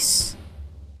 Nice.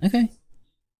 Okay.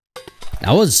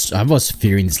 I was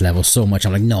fearing this level so much.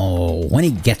 I'm like, no, when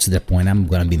it gets to that point, I'm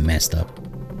gonna be messed up.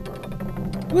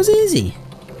 It was easy.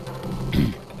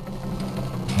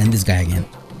 And this guy again.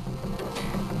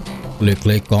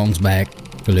 Click, Kong's back.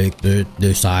 Click,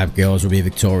 this time girls will be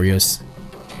victorious.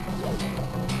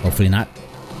 Hopefully not.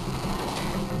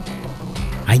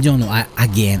 I don't know. I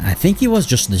think it was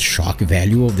just the shock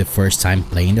value of the first time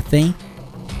playing the thing.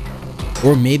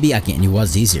 Or maybe again, it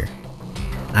was easier.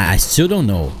 I still don't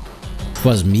know. It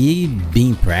was me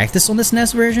being practiced on the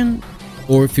SNES version,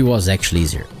 or if it was actually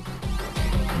easier.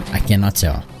 I cannot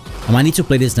tell. I might need to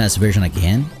play this SNES version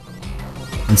again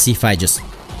and see if I just...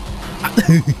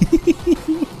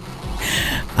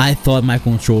 I thought my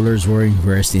controllers were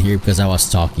inversed in here because I was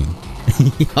talking.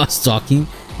 I was talking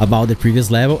about the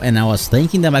previous level and I was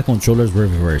thinking that my controllers were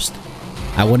reversed.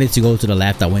 I wanted to go to the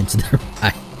left, I went to the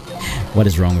right. What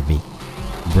is wrong with me?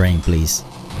 Brain, please.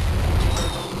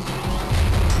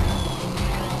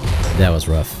 That was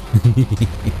rough.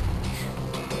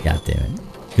 God damn it.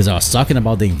 Because I was talking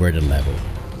about the inverted level.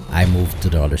 I moved to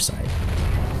the other side.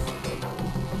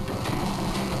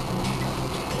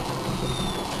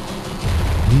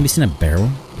 I'm missing a barrel.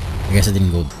 I guess I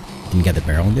didn't get the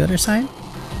barrel on the other side.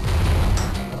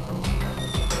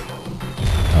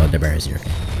 Oh, the barrel is here.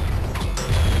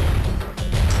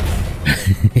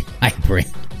 Okay.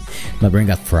 My brain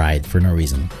got fried for no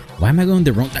reason. Why am I going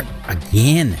the wrong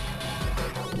again?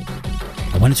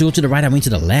 I wanted to go to the right, I went to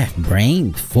the left.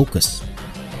 Brain, focus.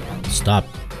 Stop.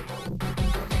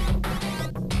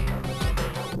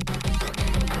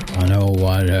 Oh no,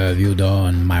 what have you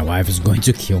done? My wife is going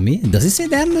to kill me? Does he say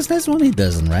that in this last one? He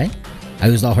doesn't, right? I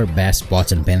used all her best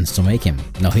pots and pans to make him.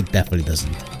 No, he definitely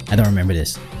doesn't. I don't remember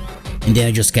this. And then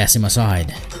I just cast him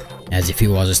aside. As if he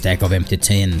was a stack of empty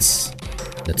tins.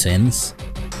 The tins?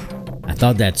 I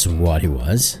thought that's what he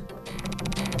was.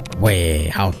 Wait,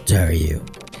 how dare you?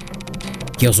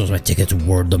 Kills was my ticket to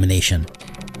world domination.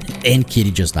 And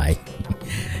Kitty just died.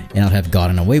 And I'd have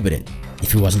gotten away with it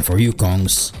if it wasn't for you,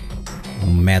 Kongs.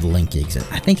 Meddling kids.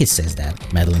 I think it says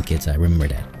that. Meddling kids, I remember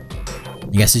that. I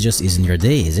guess it just isn't your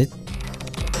day, is it?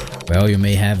 Well, you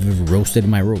may have roasted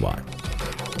my robot.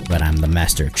 But I'm the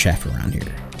master chef around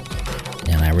here.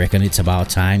 And I reckon it's about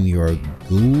time your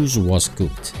goose was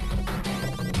cooked.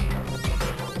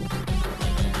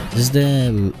 This is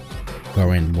the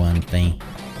current one thing.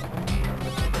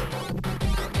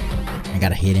 I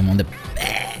gotta hit him on the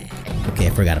back. Okay, I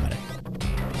forgot about it.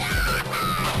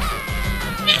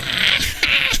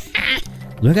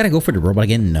 Do I gotta go for the robot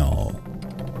again? No.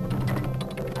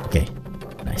 Okay,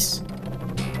 nice.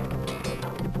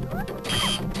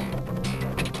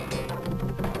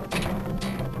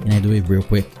 Can I do it real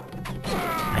quick?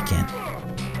 I can.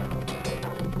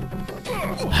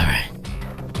 Alright.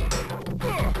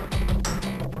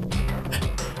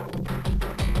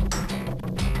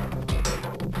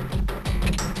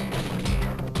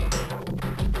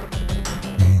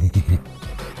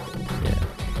 Yeah.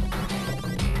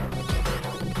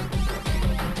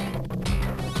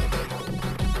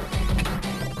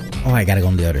 Oh, I gotta go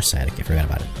on the other side. Okay, forgot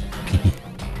about it.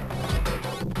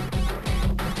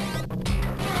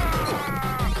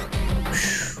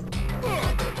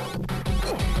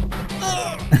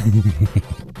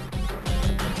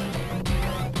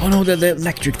 Oh no, the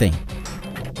electric thing.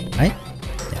 Right?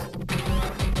 Yeah.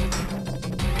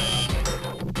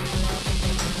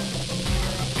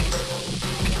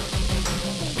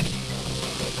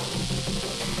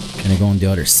 Gonna go on the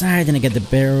other side and I get the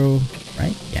barrel.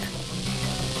 Right? Yeah.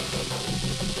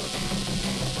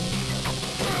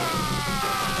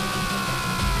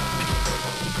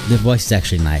 The voice is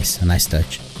actually nice. A nice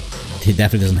touch. He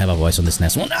definitely doesn't have a voice on this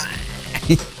next one.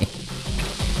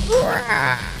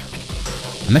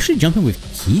 I'm actually jumping with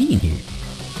Key in here.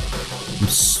 I'm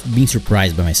being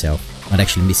surprised by myself, not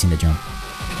actually missing the jump.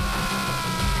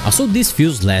 Also, this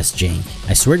feels less jank.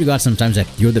 I swear to God, sometimes I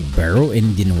threw the barrel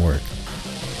and it didn't work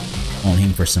on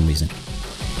him for some reason.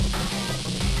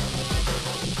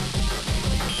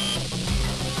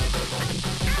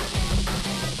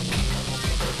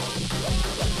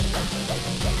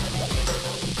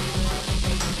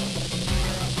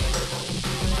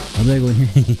 How do I go in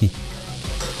here?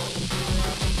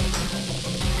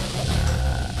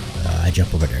 I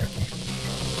jump over there. Okay.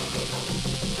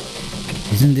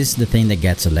 Isn't this the thing that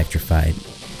gets electrified?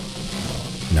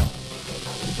 No.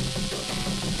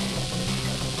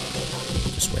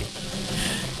 Just wait.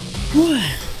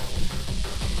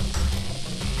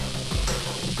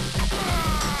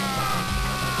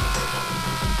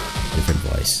 Different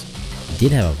voice. It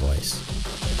did have a voice.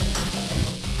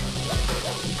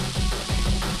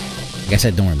 I guess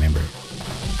I don't remember.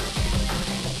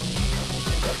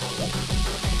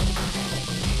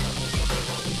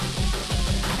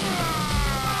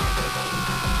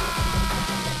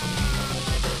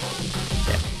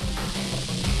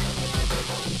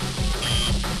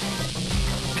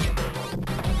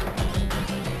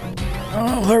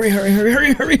 Oh, hurry, hurry, hurry,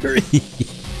 hurry, hurry, hurry.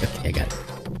 Okay, I got it.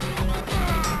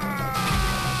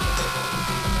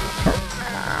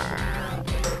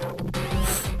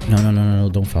 No, no, no, no, no,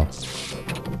 don't fall.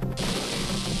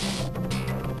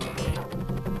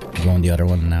 Okay. Go on the other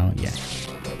one now, yeah.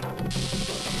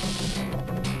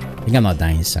 I think I'm not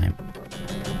dying this time.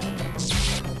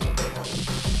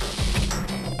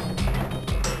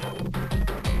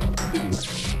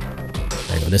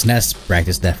 There you go. This next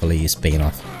practice definitely is paying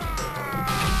off.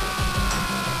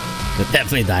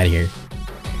 Definitely died here.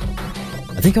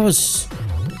 I think I was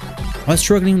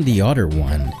struggling with the other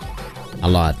one a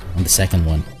lot on the second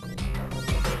one.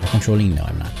 Am I controlling? No,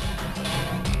 I'm not.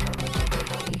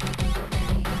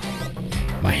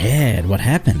 My head, what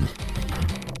happened?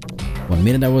 1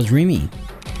 minute I was dreaming,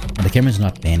 and the camera's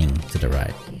not panning to the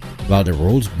right. Wow, the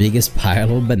world's biggest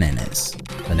pile of bananas.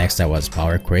 The next I was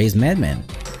power crazed madman.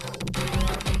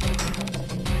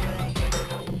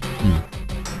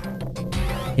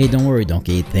 Hey, don't worry,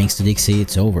 Donkey. Thanks to Dixie,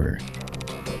 it's over.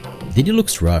 Diddy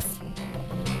looks rough.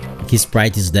 His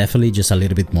sprite is definitely just a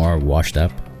little bit more washed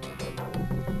up.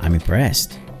 I'm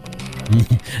impressed.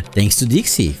 Thanks to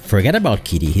Dixie. Forget about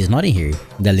Kitty, he's not in here.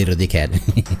 That little dickhead.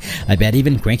 I bet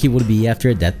even Cranky would be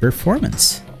after that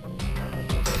performance.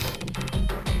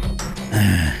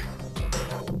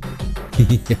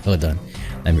 Hold on.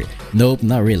 Nope,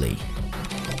 not really.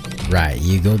 Right,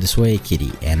 you go this way,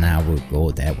 Kitty, and I will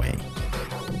go that way.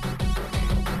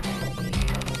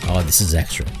 Oh, this is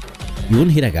extra. You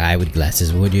wouldn't hit a guy with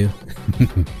glasses, would you?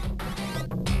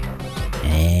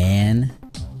 And...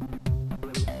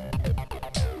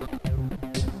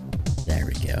 there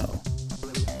we go.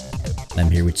 Let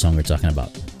me hear which song we're talking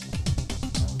about.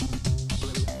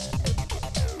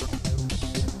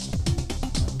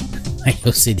 I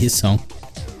don't see this song.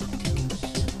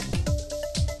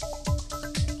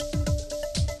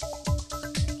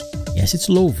 Yes, it's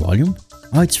low volume.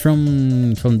 Oh, it's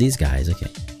from these guys. Okay.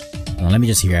 Well, let me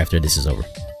just hear after this is over.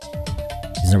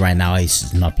 Because right now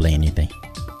it's not playing anything.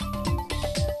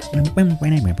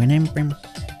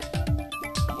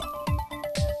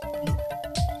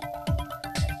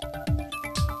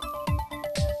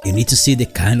 You need to see the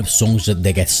kind of songs that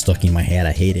get stuck in my head.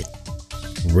 I hate it.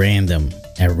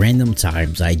 At random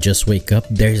times, I just wake up.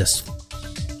 There's a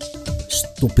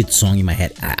stupid song in my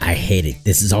head. I hate it.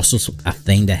 This is also a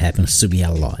thing that happens to me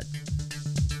a lot.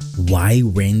 Why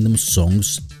random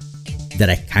songs that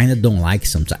I kind of don't like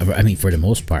sometimes? I mean, for the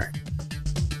most part,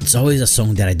 it's always a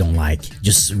song that I don't like.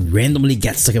 Just randomly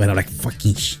gets stuck in my head. I'm like,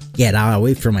 fucking get out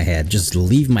away from my head. Just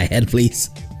leave my head, please.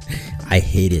 I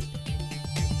hate it.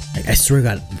 I swear to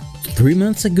God, 3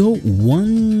 months ago,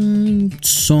 one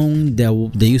song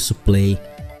that they used to play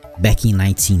back in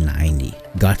 1990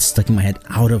 got stuck in my head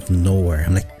out of nowhere.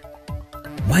 I'm like,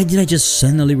 why did I just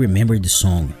suddenly remember the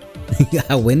song?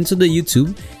 I went to the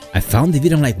YouTube, I found the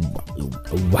video, I'm like,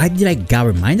 why did I get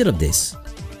reminded of this?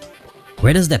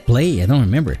 Where does that play? I don't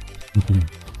remember.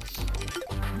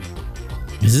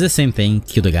 Is this the same thing?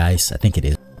 Kill the guys? I think it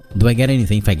is. Do I get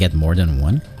anything if I get more than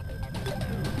one?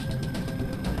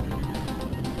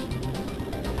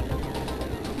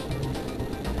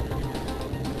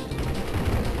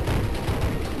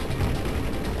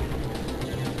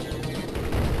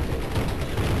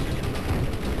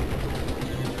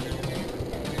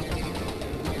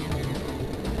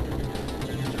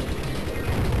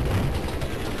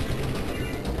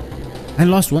 I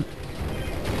lost one.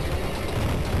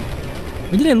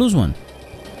 Where did I lose one?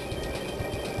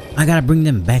 I gotta bring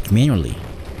them back manually.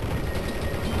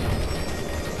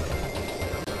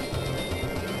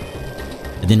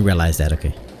 I didn't realize that,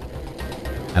 okay.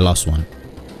 I lost one.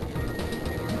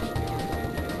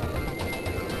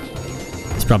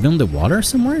 It's probably on the water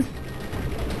somewhere?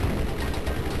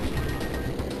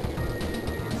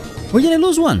 Where did I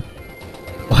lose one?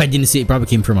 Oh, I didn't see it. Probably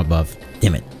came from above.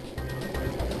 Damn it.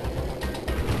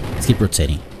 Let's keep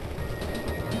rotating.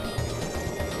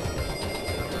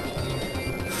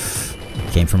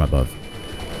 Came from above.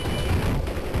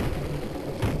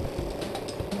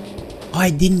 Oh, I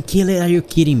didn't kill it. Are you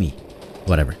kidding me?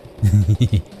 Whatever.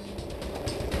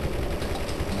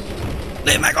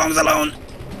 Leave my guns alone.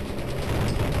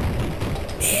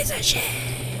 Piece of shit.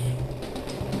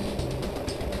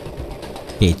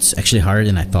 Okay, it's actually harder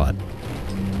than I thought.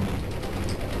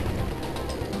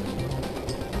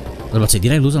 I was about to say,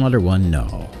 did I lose another one?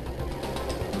 No.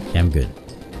 Okay, I'm good.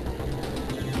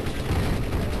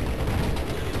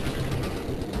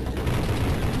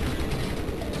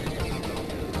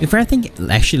 If I think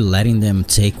actually letting them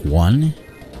take one,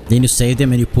 then you save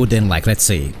them and you put them, like, let's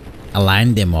say,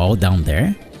 align them all down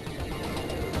there,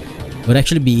 it would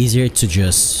actually be easier to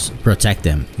just protect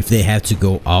them if they have to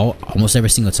go almost every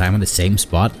single time on the same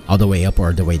spot, all the way up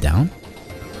or the way down.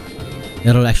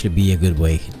 That'll actually be a good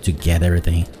way to get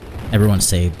everyone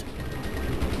saved.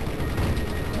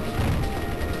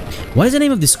 What is the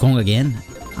name of this Kong again?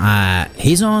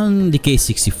 He's on the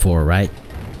K64, right?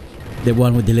 The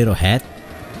one with the little hat,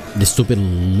 the stupid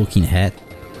looking hat.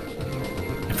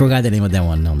 I forgot the name of that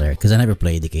one down there because I never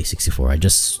played the K64. I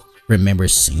just remember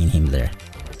seeing him there.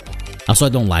 Also, I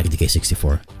don't like the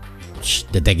K64.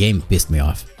 That game pissed me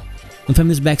off. My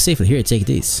family's back safely. Here, take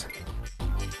this.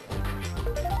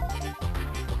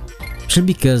 Especially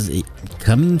because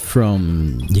coming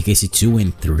from the KC2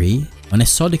 and 3, when I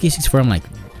saw the K64, I'm like,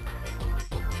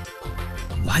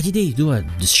 why did they do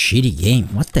this shitty game?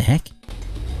 What the heck?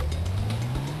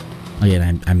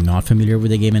 Again, I'm not familiar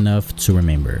with the game enough to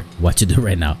remember what to do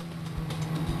right now.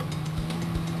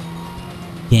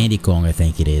 Candy Kong, I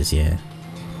think it is, yeah.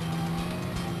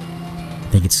 I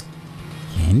think it's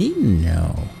Candy?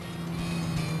 No.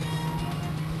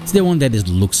 It's the one that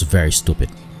looks very stupid.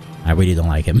 I really don't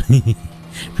like him.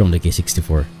 From the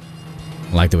K64.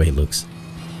 I like the way he looks.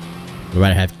 I'd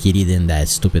rather have Kitty than that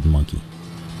stupid monkey.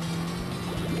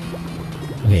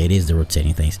 Okay, it is the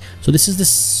rotating things. So this is the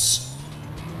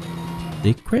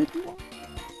secret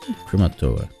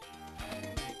Crematoa.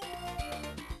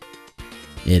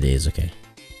 It is, okay.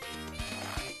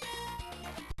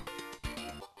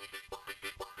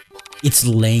 It's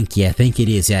lanky, I think it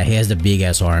is. Yeah, he has the big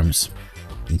ass arms.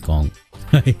 King Kong.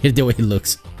 The way he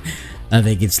looks. I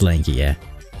think it's lanky, yeah.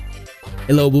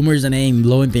 Hello, boomers, and I'm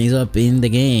blowing things up in the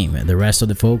game. The rest of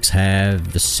the folks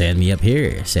have sent me up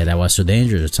here. Said I was too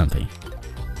dangerous or something.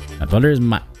 My brothers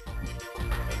might...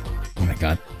 Oh my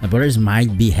god. My brothers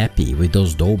might be happy with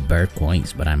those dope bear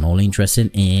coins, but I'm only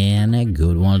interested in a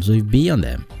good ones with B on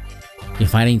them. In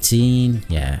fighting team,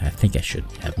 yeah, I think I should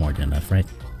have more than enough, right?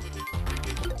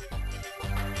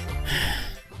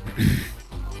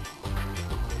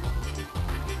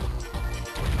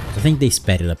 I think they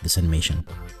sped it up, this animation.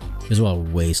 As well,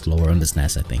 way slower on this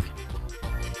NES, I think.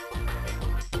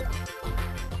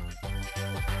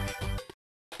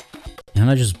 Can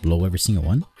I just blow every single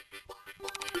one?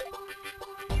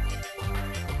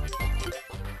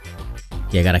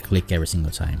 Yeah, I gotta click every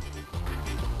single time.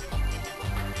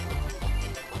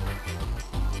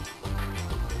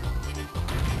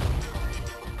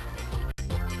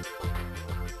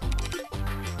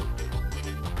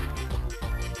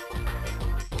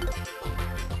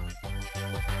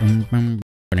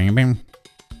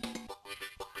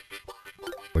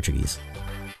 Portuguese.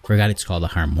 Forgot it's called a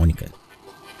harmonica.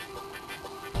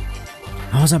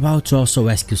 I was about to also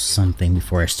ask you something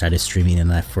before I started streaming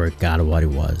and I forgot what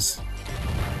it was.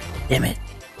 Damn it.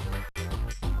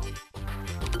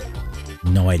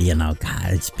 No idea now.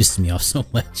 God, it's pissed me off so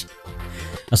much.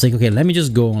 I was like, okay, let me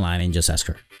just go online and just ask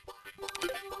her.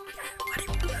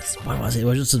 What was it? It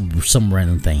was just some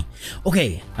random thing.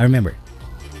 Okay, I remember.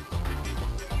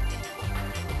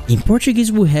 In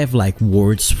Portuguese, we have like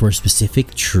words for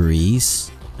specific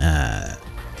trees. Let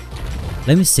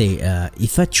me say,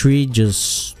 if a tree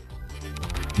just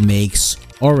makes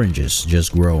oranges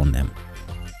just grow on them,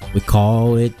 we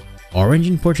call it orange.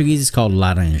 In Portuguese, it's called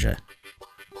laranja.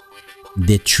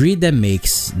 The tree that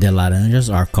makes the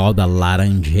laranjas are called a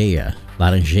laranjeira.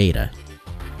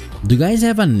 Do you guys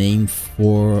have a name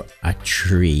for a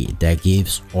tree that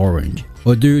gives orange,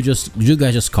 or do you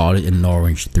guys just call it an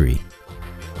orange tree?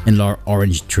 An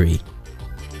orange tree?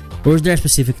 Or is there a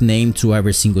specific name to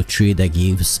every single tree that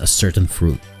gives a certain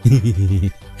fruit?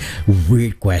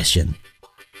 Weird question.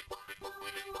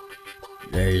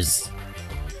 There's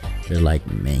like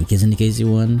Mankis in the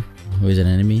KC1, who is an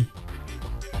enemy.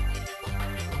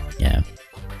 Yeah.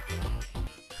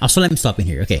 Also, let me stop in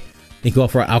here. Okay. Thank you all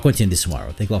for. I'll continue this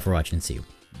tomorrow. Thank you all for watching and see you.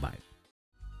 Bye.